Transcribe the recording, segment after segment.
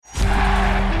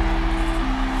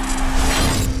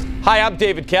Hi, I'm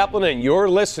David Kaplan, and you're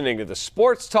listening to the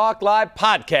Sports Talk Live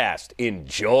podcast.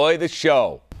 Enjoy the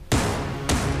show.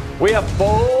 We have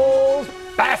Bulls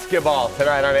basketball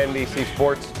tonight on NBC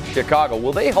Sports Chicago.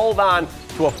 Will they hold on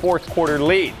to a fourth quarter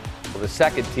lead? Will the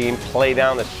second team play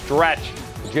down the stretch?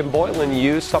 Jim Boylen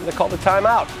used something called a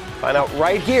timeout. Find out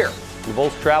right here. The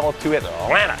Bulls travel to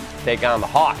Atlanta to take on the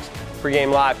Hawks.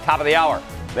 Pre-game live, top of the hour.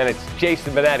 Then it's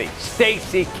Jason Benetti,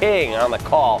 Stacey King on the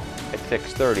call at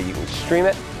 6:30. You can stream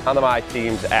it on the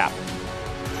MyTeams app.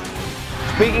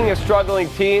 Speaking of struggling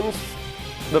teams,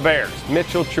 the Bears.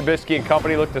 Mitchell Trubisky and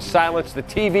company look to silence the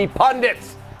TV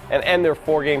pundits and end their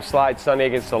four-game slide Sunday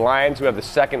against the Lions, who have the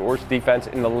second worst defense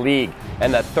in the league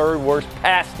and the third worst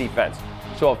pass defense.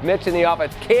 So if Mitch and the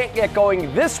offense can't get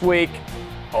going this week,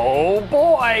 oh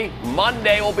boy,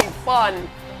 Monday will be fun.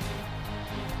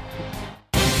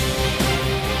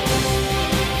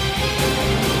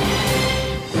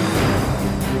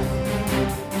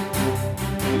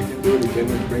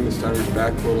 Didn't bring the starters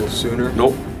back a little sooner?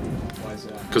 Nope. Why is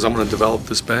that? Because I'm going to develop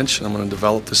this bench and I'm going to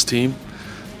develop this team.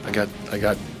 I got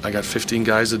 15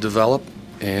 guys to develop,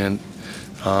 and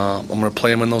I'm going to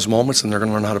play them in those moments, and they're going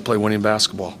to learn how to play winning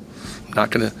basketball.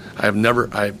 I've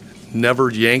never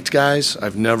yanked guys.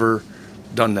 I've never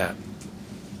done that.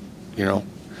 You know,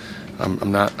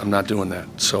 I'm not doing that.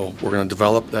 So we're going to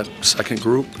develop that second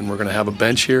group, and we're going to have a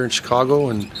bench here in Chicago,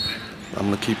 and I'm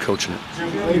going to keep coaching it.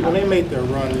 When they made their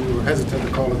run, you were hesitant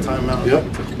to call a timeout. Yep.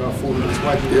 It took you about 4 minutes.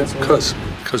 Why did you do so?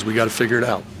 Because we got to figure it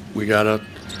out. We got to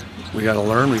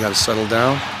learn. We got to settle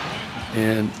down,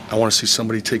 and I want to see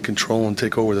somebody take control and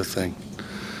take over the thing.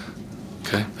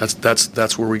 Okay,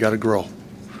 that's where we got to grow.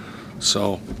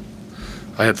 So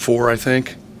I had 4, I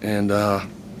think, and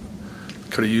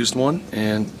could have used one,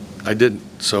 and I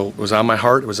didn't. So it was on my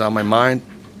heart. It was on my mind.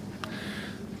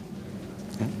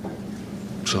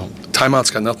 So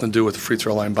timeout's got nothing to do with the free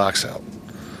throw line box out.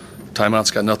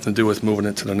 Timeout's got nothing to do with moving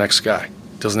it to the next guy.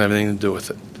 Doesn't have anything to do with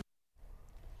it.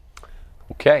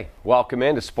 Okay, welcome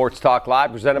into Sports Talk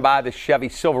Live, presented by the Chevy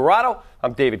Silverado.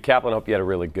 I'm David Kaplan. Hope you had a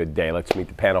really good day. Let's meet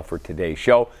the panel for today's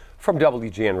show. From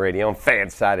WGN Radio and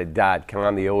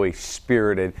Fansided.com, the always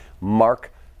spirited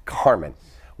Mark Carman.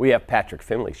 We have Patrick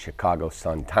Finley, Chicago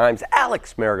Sun-Times,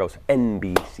 Alex Maragos,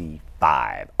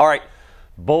 NBC5. All right.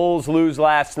 Bulls lose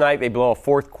last night. They blow a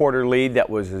fourth quarter lead that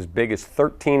was as big as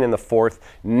 13 in the fourth,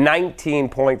 19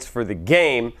 points for the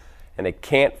game, and they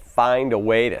can't find a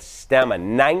way to stem a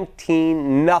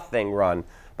 19-0 run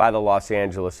by the Los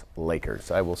Angeles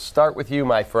Lakers. I will start with you,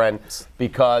 my friend,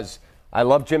 because I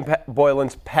love Jim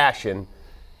Boylen's passion.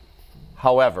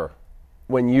 However,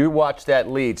 when you watch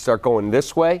that lead start going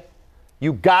this way,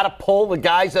 you got to pull the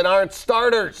guys that aren't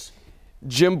starters.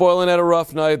 Jim Boylen had a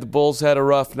rough night. The Bulls had a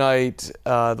rough night.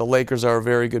 The Lakers are a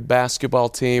very good basketball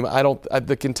team.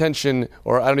 The contention,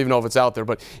 or I don't even know if it's out there,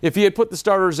 but if he had put the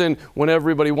starters in when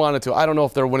everybody wanted to, I don't know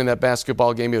if they're winning that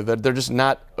basketball game either. They're just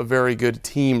not a very good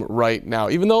team right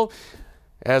now, even though,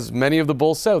 as many of the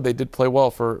Bulls said, they did play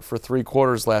well for 3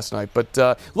 quarters last night. But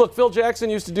look, Phil Jackson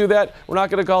used to do that. We're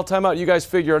not going to call timeout. You guys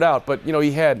figure it out. But,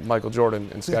 he had Michael Jordan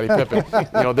and Scottie Pippen.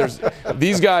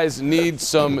 These guys need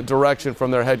some direction from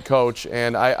their head coach.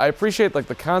 And I appreciate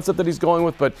the concept that he's going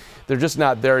with, but they're just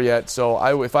not there yet.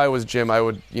 So if I was Jim, I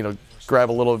would,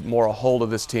 grab a little more a hold of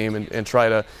this team and try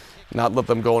to not let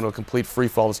them go into a complete free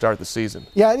fall to start the season.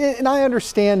 Yeah, and I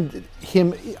understand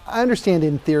him. I understand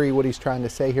in theory what he's trying to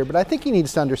say here, but I think he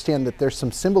needs to understand that there's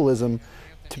some symbolism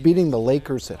to beating the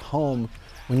Lakers at home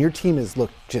when your team has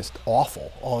looked just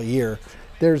awful all year.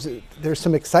 There's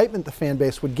some excitement the fan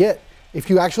base would get if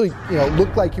you actually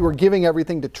looked like you were giving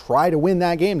everything to try to win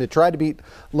that game, to try to beat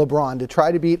LeBron, to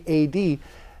try to beat AD.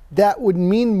 That would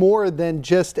mean more than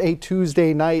just a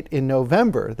Tuesday night in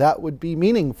November. That would be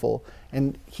meaningful.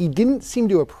 And he didn't seem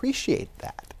to appreciate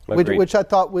that, which I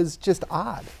thought was just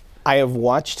odd. I have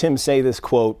watched him say this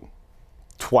quote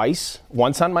twice,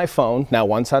 once on my phone, now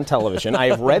once on television. I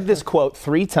have read this quote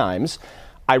 3 times.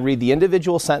 I read the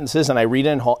individual sentences and I read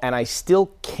it in whole, and I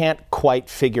still can't quite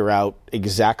figure out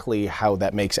exactly how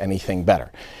that makes anything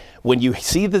better. When you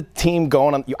see the team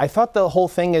going on, I thought the whole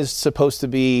thing is supposed to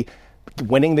be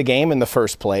winning the game in the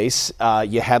first place.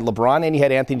 You had LeBron and you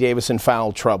had Anthony Davis in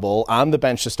foul trouble on the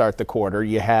bench to start the quarter.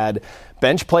 You had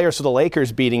bench players for the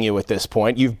Lakers beating you at this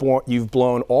point. You've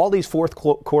blown all these fourth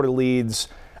quarter leads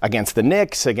against the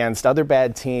Knicks, against other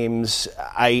bad teams.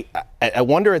 I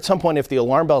wonder at some point if the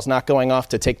alarm bell's not going off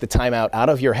to take the timeout out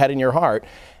of your head and your heart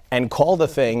and call the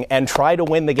thing and try to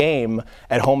win the game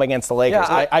at home against the Lakers.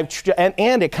 Yeah,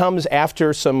 and it comes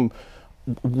after some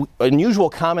unusual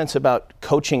comments about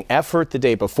coaching effort the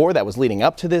day before that was leading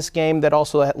up to this game that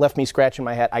also left me scratching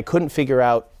my head. I couldn't figure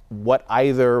out what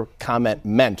either comment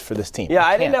meant for this team. Yeah,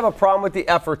 I didn't have a problem with the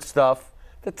effort stuff.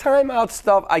 The timeout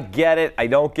stuff, I get it. I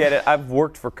don't get it. I've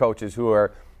worked for coaches who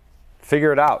are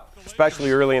figure it out,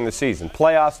 especially early in the season.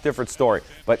 Playoffs, different story.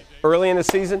 But early in the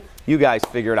season, you guys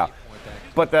figure it out.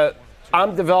 But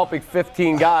I'm developing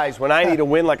 15 guys when I need to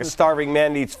win like a starving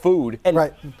man needs food.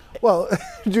 Right. Well,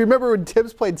 do you remember when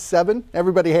Tibbs played 7?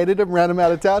 Everybody hated him, ran him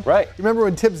out of town? Right. You remember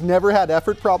when Tibbs never had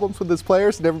effort problems with his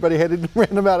players and everybody hated him,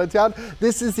 ran him out of town?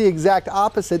 This is the exact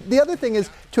opposite. The other thing is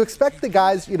to expect the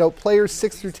guys, players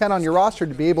 6 through 10 on your roster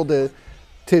to be able to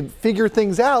figure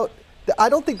things out. I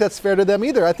don't think that's fair to them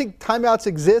either. I think timeouts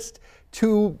exist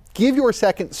to give your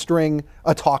second string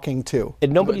a talking to.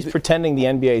 And nobody's pretending the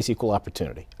NBA is equal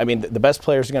opportunity. I mean, the best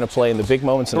players are going to play in the big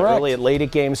moments and early and late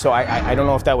games, so I don't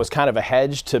know if that was kind of a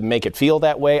hedge to make it feel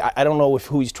that way. I don't know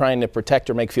who he's trying to protect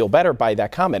or make feel better by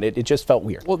that comment. It just felt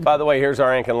weird. Well, by the way, here's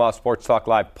our Ank and Law Sports Talk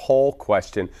Live poll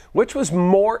question. Which was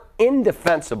more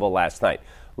indefensible last night?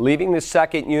 Leaving the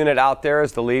second unit out there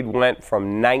as the lead went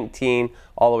from 19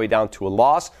 all the way down to a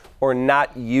loss, or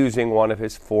not using one of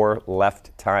his 4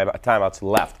 timeouts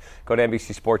left. Go to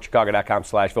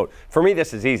NBCSportsChicago.com/vote. For me,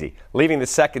 this is easy. Leaving the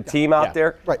second team out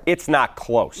there, it's not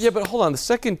close. Yeah, but hold on. The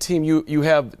second team, you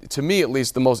have, to me at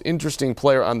least, the most interesting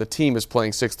player on the team is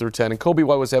playing 6 through 10, and Kobe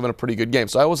White was having a pretty good game,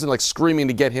 so I wasn't screaming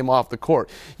to get him off the court.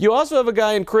 You also have a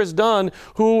guy in Chris Dunn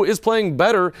who is playing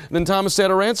better than Thomas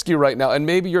Satoransky right now, and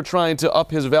maybe you're trying to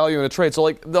up his value in a trade.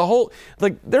 So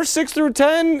they're 6 through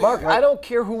 10. Mark, I don't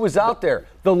care who was out there.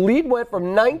 The lead went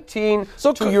from 19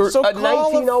 to your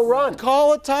 19-0 run.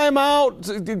 Call a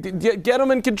timeout. Get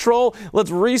them in control. Let's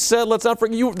reset. Let's not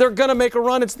forget. They're going to make a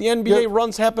run. It's the NBA.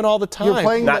 Runs happen all the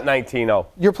time. Not 19-0.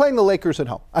 You're playing the Lakers at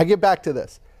home. I get back to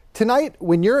this. Tonight,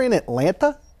 when you're in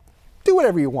Atlanta, do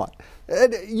whatever you want.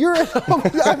 You're at home.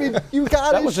 I mean, you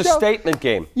got That was a statement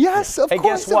game. Yes, of course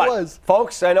guess what? It was.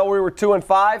 Folks, I know we were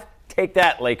 2-5. Take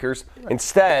that, Lakers.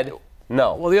 Instead,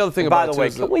 no. Well, the other thing by the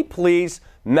way, can we please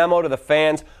memo to the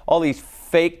fans, all these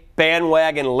fake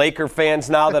bandwagon Laker fans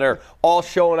now that are all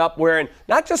showing up wearing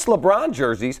not just LeBron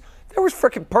jerseys, there was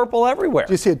freaking purple everywhere.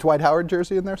 Do you see a Dwight Howard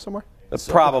jersey in there somewhere?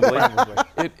 Probably.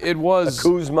 It was a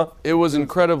Kuzma. It was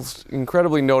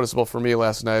incredibly noticeable for me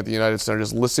last night at the United Center,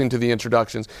 just listening to the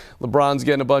introductions. LeBron's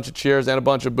getting a bunch of cheers and a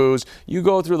bunch of boos. You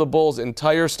go through the Bulls'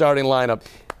 entire starting lineup.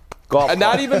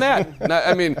 Not even that.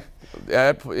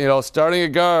 Starting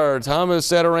at guard, Thomas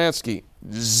Satoransky,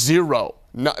 0.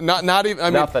 Not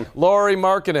even. Nothing. Lauri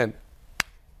Markkanen.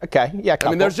 Okay, yeah. I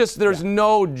mean, there's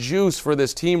no juice for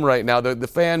this team right now. The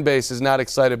fan base is not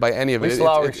excited by any of it. At least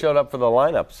Lowry showed up for the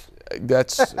lineups.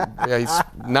 He's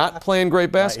not playing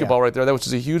great basketball right there. That which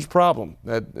is a huge problem.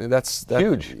 That's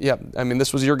huge. Yeah, I mean,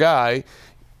 this was your guy,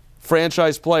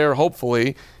 franchise player.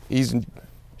 Hopefully, he's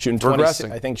shooting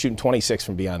 26. I think shooting 26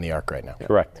 from beyond the arc right now.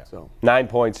 Correct. Yeah. So 9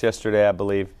 points yesterday, I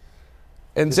believe.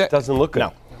 And doesn't look good.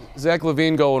 No. Zach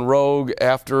LaVine going rogue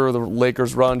after the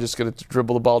Lakers run, just going to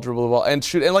dribble the ball, and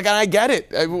shoot. And I get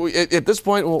it. At this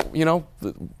point, I'm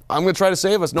going to try to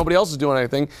save us. Nobody else is doing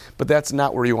anything, but that's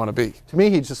not where you want to be. To me,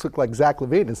 he just looked like Zach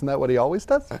LaVine. Isn't that what he always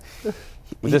does?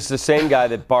 This is the same guy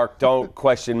that barked, "Don't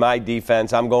question my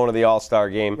defense. I'm going to the All-Star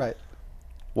game." Right.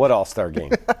 What All-Star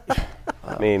game?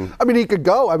 I mean, he could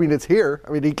go. I mean, it's here.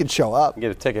 I mean, he could show up.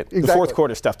 Get a ticket. Exactly. The fourth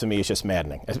quarter stuff to me is just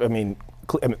maddening. I mean,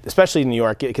 especially in New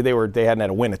York, because they hadn't had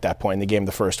a win at that point. And they gave them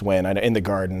the first win in the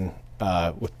Garden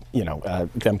with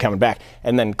them coming back,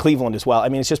 and then Cleveland as well. I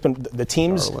mean, it's just been the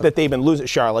teams that they've been losing.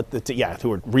 Charlotte,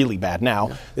 who are really bad now.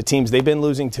 Yeah. The teams they've been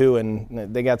losing to,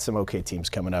 and they got some okay teams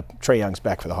coming up. Trae Young's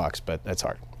back for the Hawks, but that's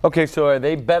hard. Okay, so are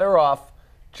they better off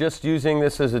just using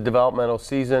this as a developmental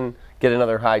season, get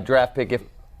another high draft pick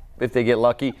if they get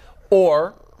lucky,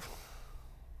 or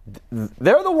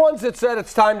they're the ones that said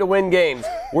it's time to win games?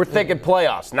 We're thinking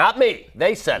playoffs, not me.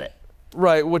 They said it.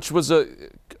 Right, which was a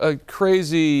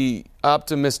crazy,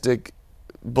 optimistic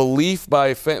belief by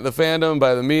the fandom,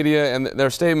 by the media, and their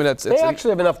statement. They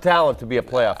actually have enough talent to be a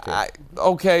playoff team.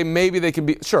 Okay, maybe they can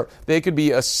be. Sure, they could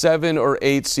be a 7 or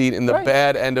 8 seed in the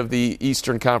bad end of the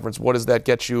Eastern Conference. What does that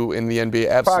get you in the NBA?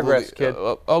 Absolutely. Progress, kid.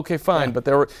 Okay, fine, but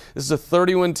this is a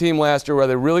 30-win team last year. Were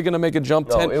they really going to make a jump?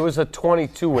 No, it was a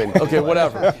 22-win. Okay,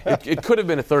 whatever. It could have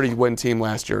been a 30-win team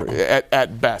last year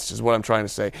at best, is what I'm trying to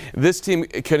say. This team,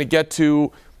 can it get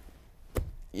to?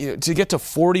 To get to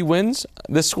 40 wins,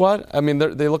 this squad, I mean,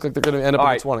 they look like they're going to end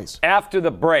up in the 20s. After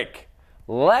the break,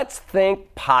 let's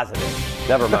think positive.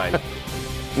 Never mind.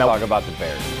 Talk about the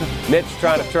Bears. Nick's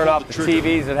trying to turn off the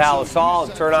TVs at Hallis Hall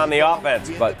and turn on the offense.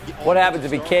 But what happens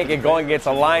if he can't get going against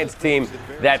a Lions team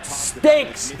that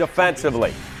stinks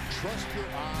defensively?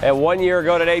 And 1 year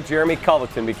ago today, Jeremy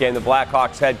Culverton became the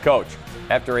Blackhawks head coach.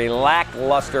 After a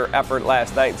lackluster effort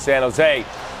last night in San Jose,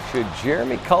 should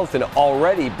Jeremy Culverton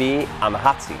already be on the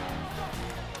hot seat?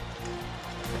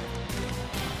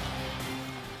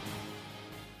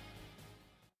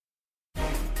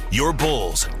 Your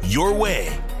Bulls, your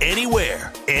way,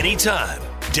 anywhere, anytime.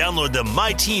 Download the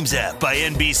My Teams app by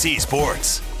NBC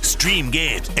Sports. Stream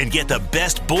games and get the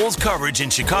best Bulls coverage in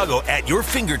Chicago at your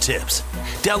fingertips.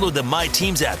 Download the My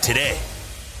Teams app today.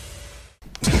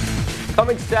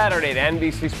 Coming Saturday to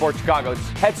NBC Sports Chicago, it's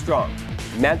Headstrong,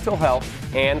 Mental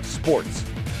Health, and Sports.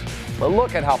 A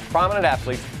look at how prominent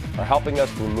athletes are helping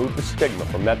us remove the stigma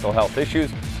from mental health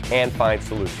issues and find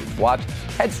solutions. Watch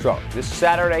Headstrong this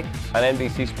Saturday on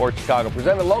NBC Sports Chicago,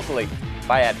 presented locally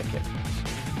by Advocate.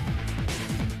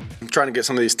 I'm trying to get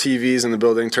some of these TVs in the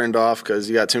building turned off because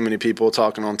you got too many people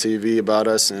talking on TV about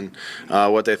us and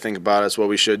what they think about us, what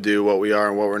we should do, what we are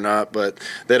and what we're not. But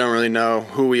they don't really know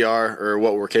who we are or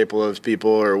what we're capable of,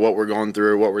 people, or what we're going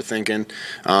through or what we're thinking.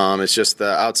 It's just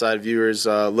the outside viewers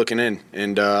looking in.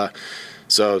 And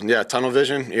so, tunnel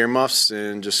vision, earmuffs,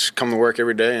 and just come to work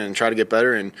every day and try to get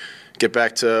better and get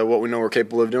back to what we know we're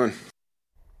capable of doing.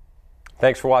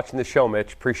 Thanks for watching the show,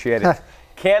 Mitch. Appreciate it.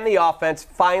 Can the offense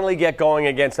finally get going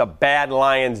against a bad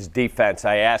Lions defense?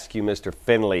 I ask you, Mr.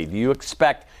 Finley. Do you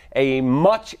expect a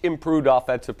much improved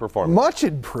offensive performance? Much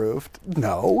improved?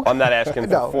 No. I'm not asking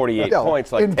for 48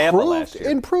 points like Tampa last year.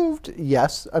 Improved,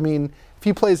 yes. I mean, if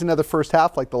he plays another first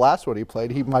half like the last one he played,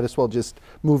 he might as well just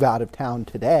move out of town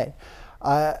today.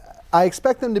 I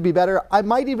expect them to be better. I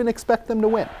might even expect them to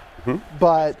win. Mm-hmm.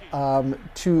 But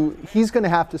he's going to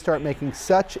have to start making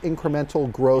such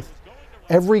incremental growth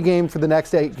every game for the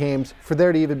next 8 games for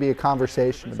there to even be a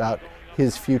conversation about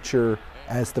his future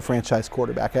as the franchise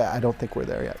quarterback. I don't think we're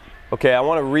there yet. Okay, I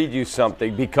want to read you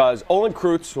something because Olin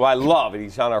Kreutz, who I love, and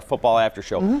he's on our Football After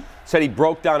Show, said he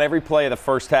broke down every play of the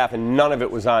first half and none of it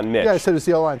was on Mitch. Yeah, he said it's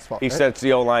the O-line's fault. He said it's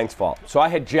the O-line's fault. So I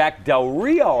had Jack Del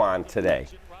Rio on today,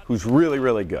 who's really,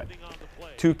 really good.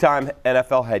 2-time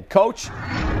NFL head coach.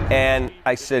 And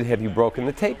I said, have you broken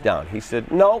the tape down? He said,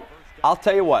 no. I'll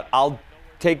tell you what, I'll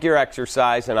take your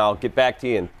exercise and I'll get back to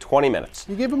you in 20 minutes.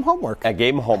 You gave him homework. I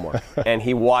gave him homework. And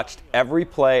he watched every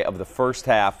play of the first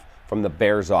half from the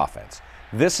Bears offense.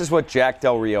 This is what Jack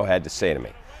Del Rio had to say to me.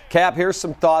 Cap, here's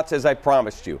some thoughts as I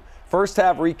promised you. First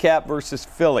half recap versus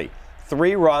Philly.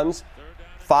 3 runs,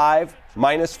 5,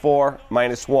 -4,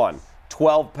 -1.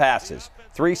 12 passes.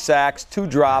 3 sacks, 2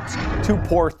 drops, 2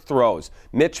 poor throws.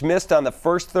 Mitch missed on the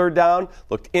first third down,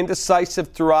 looked indecisive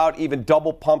throughout, even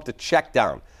double pumped a check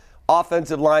down.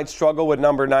 Offensive line struggled with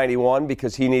number 91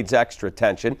 because he needs extra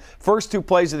attention. First 2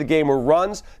 plays of the game were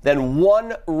runs, then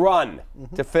 1 run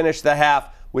to finish the half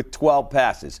with 12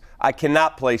 passes. I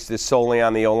cannot place this solely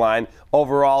on the O-line.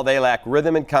 Overall, they lack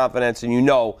rhythm and confidence,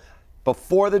 and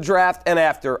before the draft and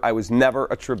after, I was never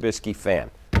a Trubisky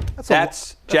fan.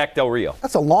 That's Jack Del Rio.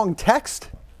 That's a long text.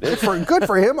 Good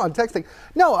for him on texting.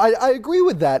 No, I agree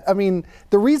with that. I mean,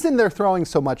 the reason they're throwing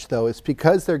so much, though, is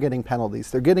because they're getting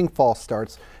penalties. They're getting false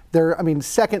starts. They're,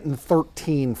 2nd and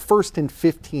 13, 1st and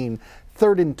 15,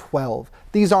 3rd and 12.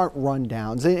 These aren't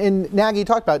rundowns. And Nagy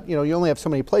talked about, you only have so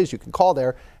many plays you can call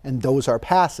there, and those are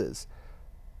passes.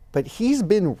 But he's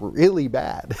been really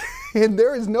bad, and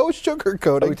there is no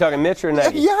sugarcoating. Are we talking Mitch or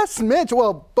Nagy? Yes, Mitch.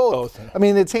 Well, both. I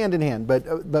mean, it's hand in hand,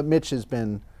 but Mitch has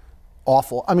been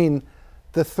awful. I mean,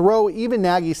 the throw, even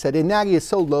Nagy said, and Nagy is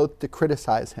so loath to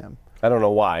criticize him. I don't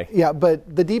know why. Yeah,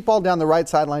 but the deep ball down the right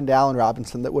sideline to Allen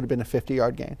Robinson, that would have been a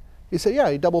 50-yard gain. He said,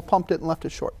 he double pumped it and left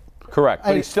it short. Correct,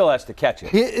 but he still has to catch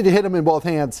it. It hit him in both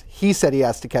hands. He said he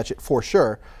has to catch it for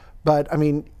sure. But,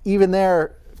 even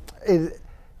there,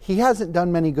 he hasn't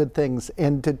done many good things,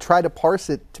 and to try to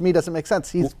parse it, to me, doesn't make sense.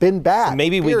 He's been bad.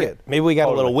 Maybe we got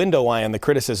a little window eye on the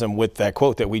criticism with that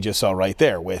quote that we just saw right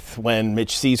there, with when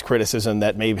Mitch sees criticism,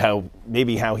 that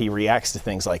maybe how he reacts to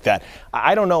things like that.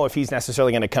 I don't know if he's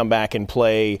necessarily going to come back and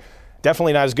play.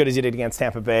 Definitely not as good as he did against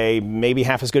Tampa Bay, maybe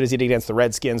half as good as he did against the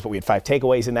Redskins, but we had 5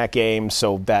 takeaways in that game,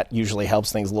 so that usually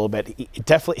helps things a little bit.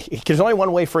 There's only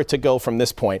one way for it to go from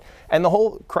this point. And the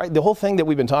whole thing that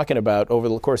we've been talking about over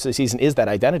the course of the season is that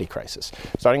identity crisis,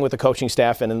 starting with the coaching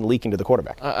staff and then leaking to the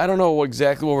quarterback. I don't know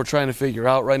exactly what we're trying to figure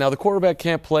out right now. The quarterback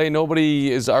can't play.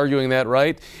 Nobody is arguing that,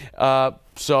 right?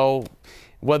 So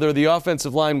whether the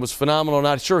offensive line was phenomenal or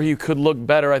not, sure, he could look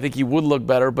better. I think he would look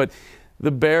better, but the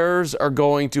Bears are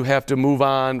going to have to move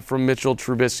on from Mitchell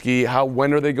Trubisky.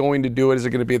 When are they going to do it? Is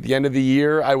it going to be at the end of the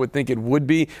year? I would think it would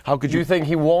be. How could you think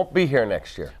he won't be here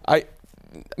next year?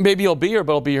 maybe he'll be here,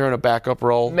 but he'll be here in a backup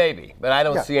role. Maybe, but I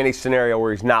don't see any scenario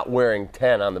where he's not wearing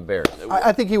 10 on the Bears.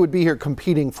 I think he would be here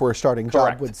competing for a starting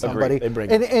job with somebody.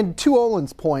 And to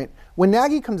Olin's point, when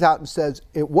Nagy comes out and says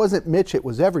it wasn't Mitch, it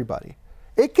was everybody,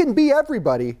 it can be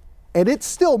everybody, and it's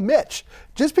still Mitch.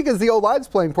 Just because the O-line's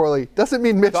playing poorly doesn't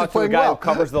mean Mitch is playing well. The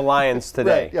guy who covers the Lions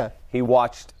today. Right, yeah. He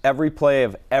watched every play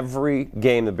of every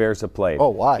game the Bears have played. Oh,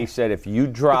 why? He said if you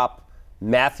drop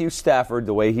Matthew Stafford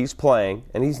the way he's playing,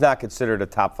 and he's not considered a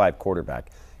top 5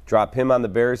 quarterback, drop him on the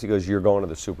Bears, he goes, you're going to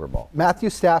the Super Bowl. Matthew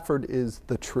Stafford is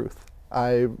the truth.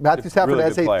 Matthew Stafford really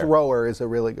as a player. Thrower is a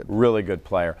really good player. Really good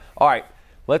player. All right,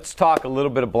 let's talk a little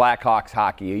bit of Blackhawks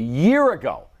hockey. A year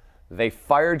ago, they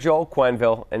fired Joel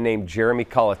Quenneville and named Jeremy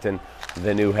Culleton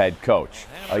the new head coach.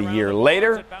 A year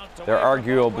later, they're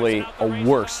arguably a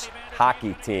worse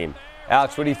hockey team.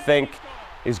 Alex, what do you think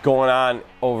is going on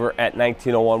over at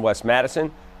 1901 West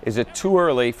Madison? Is it too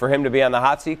early for him to be on the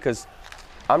hot seat? Because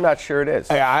I'm not sure it is.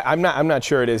 I'm not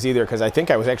sure it is either, because I think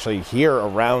I was actually here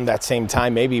around that same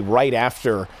time, maybe right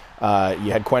after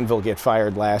you had Quenneville get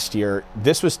fired last year.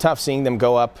 This was tough, seeing them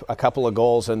go up a couple of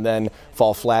goals and then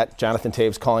fall flat. Jonathan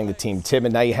Toews calling the team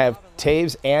timid. Now you have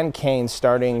Toews and Kane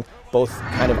starting both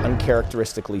kind of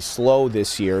uncharacteristically slow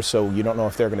this year, so you don't know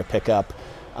if they're going to pick up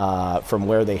from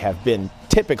where they have been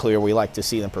typically, or we like to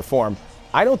see them perform.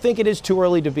 I don't think it is too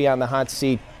early to be on the hot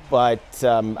seat, but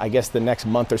I guess the next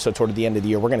month or so toward the end of the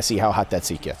year, we're going to see how hot that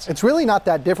seat gets. It's really not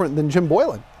that different than Jim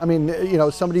Boylan. I mean,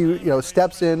 somebody who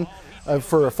steps in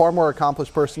for a far more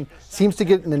accomplished person, seems to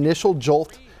get an initial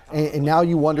jolt, and now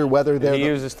you wonder whether they're. Did he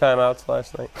use his timeouts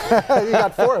last night? He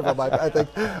got 4 of them, I think.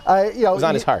 It was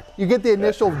on his heart. You get the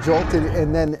initial jolt,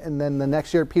 and then the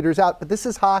next year peters out. But this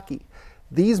is hockey.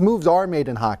 These moves are made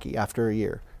in hockey after a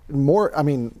year.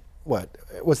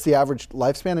 What's the average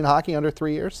lifespan in hockey? Under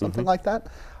 3 years, something like that.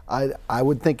 I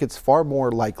would think it's far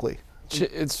more likely.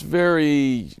 It's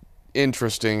very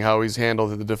interesting how he's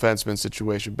handled the defenseman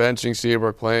situation, benching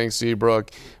Seabrook, playing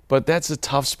Seabrook, but that's a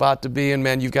tough spot to be in,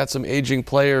 man. You've got some aging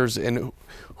players, and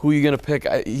who are you going to pick?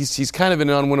 He's kind of in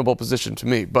an unwinnable position to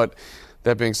me, but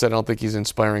that being said, I don't think he's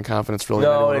inspiring confidence really.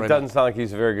 No, it doesn't sound like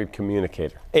he's a very good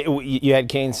communicator. You had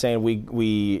Kane saying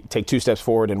we take 2 steps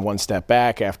forward and 1 step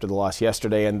back after the loss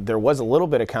yesterday, and there was a little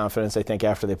bit of confidence, I think,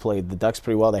 after they played the Ducks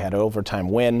pretty well. They had an overtime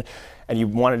win, and you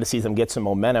wanted to see them get some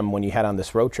momentum when you head on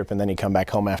this road trip, and then you come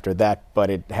back home after that, but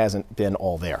it hasn't been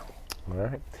all there. All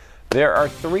right. There are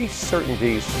 3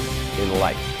 certainties in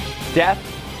life: death,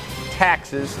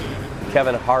 taxes,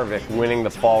 Kevin Harvick winning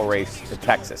the fall race to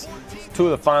Texas. 2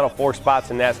 of the final 4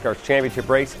 spots in NASCAR's championship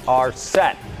race are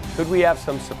set. Could we have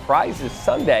some surprises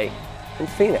Sunday in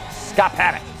Phoenix? Scott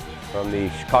Paddock from the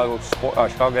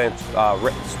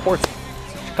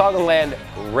Chicagoland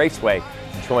Raceway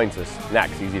joins us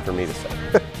next. Easy for me to say.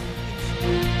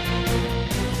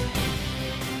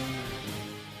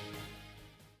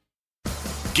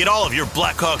 Get all of your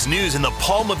Blackhawks news in the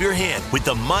palm of your hand with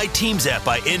the My Teams app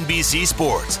by NBC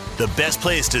Sports. The best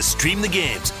place to stream the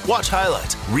games, watch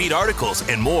highlights, read articles,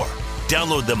 and more.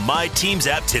 Download the My Teams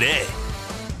app today.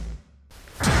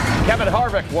 Kevin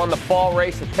Harvick won the fall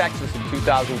race at Texas in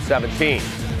 2017.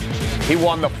 He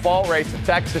won the fall race at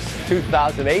Texas in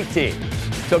 2018.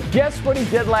 So guess what he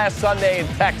did last Sunday in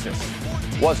Texas?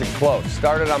 Wasn't close.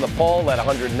 Started on the pole at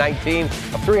 119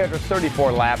 of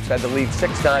 334 laps, had to lead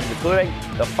 6 times, including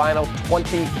the final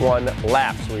 21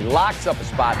 laps. So he locks up a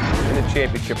spot in the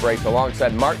championship race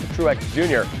alongside Martin Truex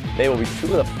Jr. They will be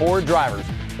 2 of the 4 drivers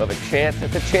who have a chance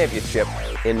at the championship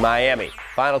in Miami.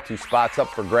 Final 2 spots up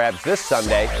for grabs this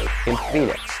Sunday in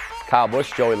Phoenix. Kyle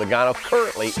Busch, Joey Logano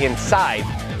currently inside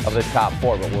of the top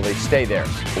 4, but will they stay there?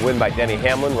 A win by Denny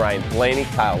Hamlin, Ryan Blaney,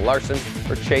 Kyle Larson,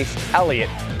 or Chase Elliott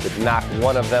would knock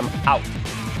one of them out.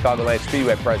 Chicagoland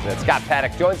Speedway president Scott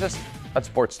Paddock joins us on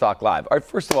Sports Talk Live. All right,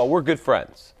 first of all, we're good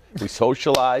friends. We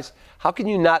socialize. How can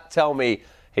you not tell me,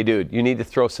 hey, dude, you need to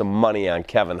throw some money on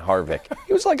Kevin Harvick?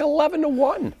 He was like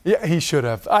 11-1. Yeah, he should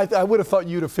have. I would have thought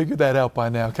you'd have figured that out by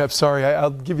now, Kev. Sorry, I'll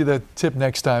give you the tip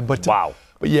next time. But wow.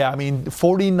 But yeah, I mean,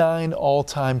 49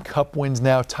 all-time Cup wins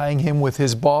now, tying him with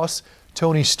his boss,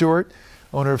 Tony Stewart,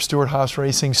 owner of Stewart Haas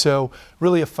Racing. So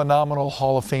really a phenomenal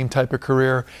Hall of Fame type of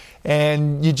career.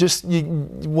 And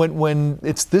when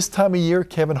it's this time of year,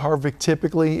 Kevin Harvick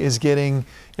typically is getting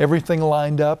everything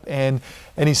lined up, and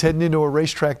he's heading into a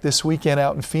racetrack this weekend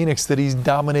out in Phoenix that he's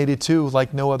dominated too,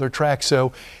 like no other track.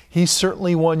 So he's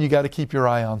certainly one you got to keep your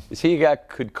eye on. Is he a guy that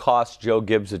could cost Joe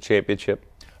Gibbs a championship?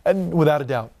 And without a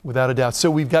doubt. So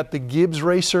we've got the Gibbs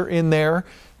racer in there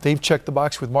They've checked the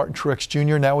box with Martin Truex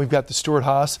Jr. Now we've got the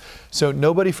Stewart-Haas. So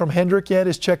nobody from Hendrick yet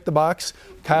has checked the box.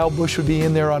 Kyle Busch would be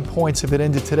in there on points if it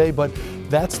ended today, but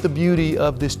that's the beauty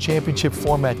of this championship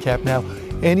format, Cap. Now,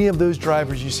 any of those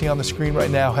drivers you see on the screen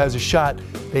right now has a shot.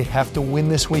 They have to win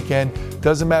this weekend.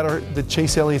 Doesn't matter that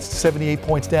Chase Elliott's 78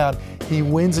 points down. He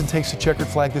wins and takes a checkered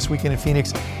flag this weekend in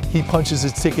Phoenix. He punches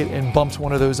his ticket and bumps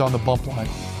one of those on the bump line.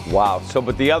 Wow. So,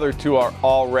 but the other two are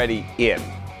already in.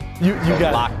 You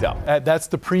got locked up. That's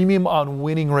the premium on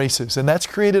winning races, and that's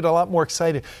created a lot more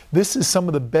excitement. This is some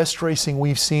of the best racing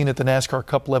we've seen at the NASCAR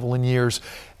Cup level in years,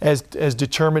 as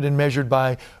determined and measured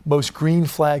by most green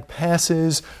flag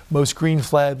passes, most green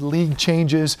flag league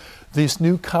changes. This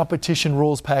new competition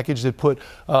rules package that put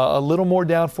a little more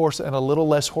downforce and a little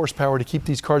less horsepower to keep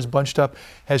these cars bunched up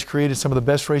has created some of the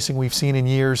best racing we've seen in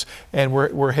years, and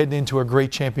we're heading into a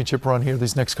great championship run here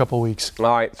these next couple of weeks. All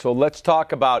right, so let's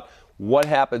talk about what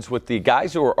happens with the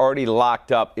guys who are already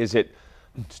locked up. Is it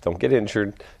just don't get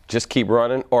injured, just keep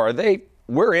running, or are they,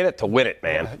 we're in it to win it,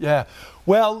 man? Yeah.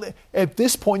 Well, at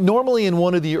this point, normally in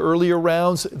one of the earlier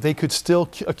rounds, they could still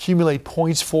accumulate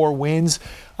points for wins.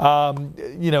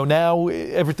 Now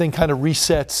everything kind of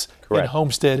resets in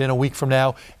Homestead in a week from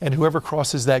now, and whoever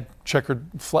crosses that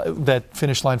that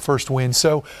finish line first wins.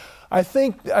 So I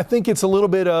think it's a little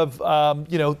bit of,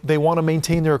 they want to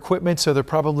maintain their equipment, so they're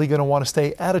probably going to want to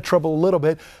stay out of trouble a little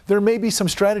bit. There may be some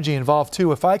strategy involved,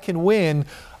 too. If I can win,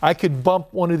 I could bump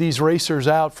one of these racers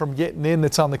out from getting in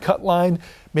that's on the cut line,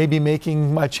 maybe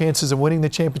making my chances of winning the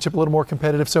championship a little more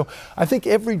competitive. So I think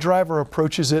every driver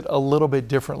approaches it a little bit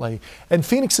differently. And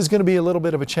Phoenix is going to be a little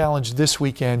bit of a challenge this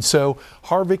weekend. So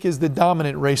Harvick is the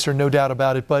dominant racer, no doubt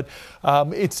about it. But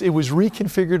it was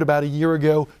reconfigured about a year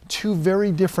ago, two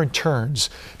very different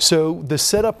turns. So the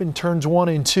setup in turns 1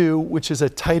 and 2, which is a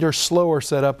tighter, slower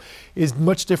setup, is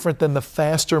much different than the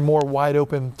faster, more wide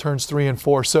open turns 3 and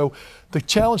 4. So the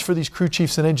challenge for these crew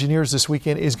chiefs and engineers this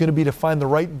weekend is going to be to find the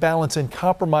right balance and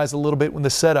compromise a little bit with the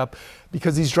setup,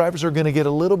 because these drivers are going to get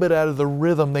a little bit out of the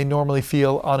rhythm they normally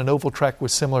feel on an oval track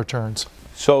with similar turns.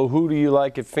 So who do you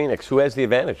like at Phoenix? Who has the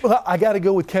advantage? Well, I got to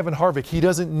go with Kevin Harvick. He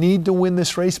doesn't need to win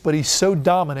this race, but he's so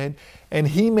dominant, and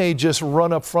he may just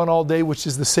run up front all day, which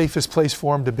is the safest place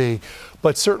for him to be.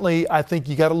 But certainly, I think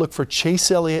you got to look for Chase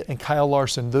Elliott and Kyle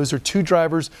Larson. Those are two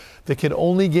drivers that can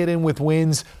only get in with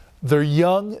wins. They're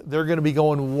young. They're going to be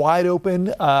going wide open.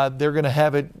 They're going to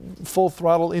have it full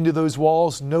throttle into those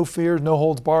walls. No fear, no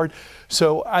holds barred.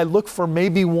 So I look for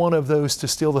maybe one of those to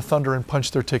steal the thunder and punch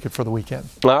their ticket for the weekend.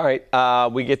 All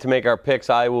right. We get to make our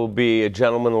picks. I will be a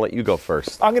gentleman and let you go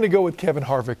first. I'm going to go with Kevin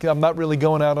Harvick. I'm not really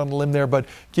going out on a limb there, but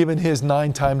given his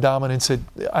 9-time dominance at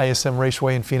ISM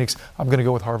Raceway in Phoenix, I'm going to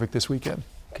go with Harvick this weekend.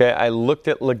 Okay. I looked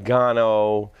at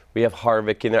Logano. We have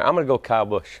Harvick in there. I'm going to go Kyle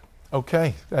Busch.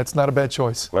 Okay, that's not a bad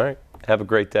choice. All right. Have a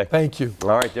great day. Thank you.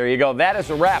 All right, there you go. That is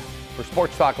a wrap for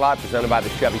Sports Talk Live, presented by the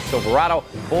Chevy Silverado.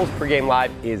 Bulls Pregame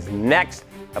Live is next.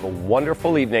 Have a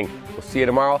wonderful evening. We'll see you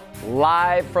tomorrow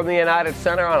live from the United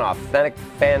Center on Authentic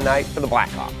Fan Night for the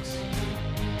Blackhawks.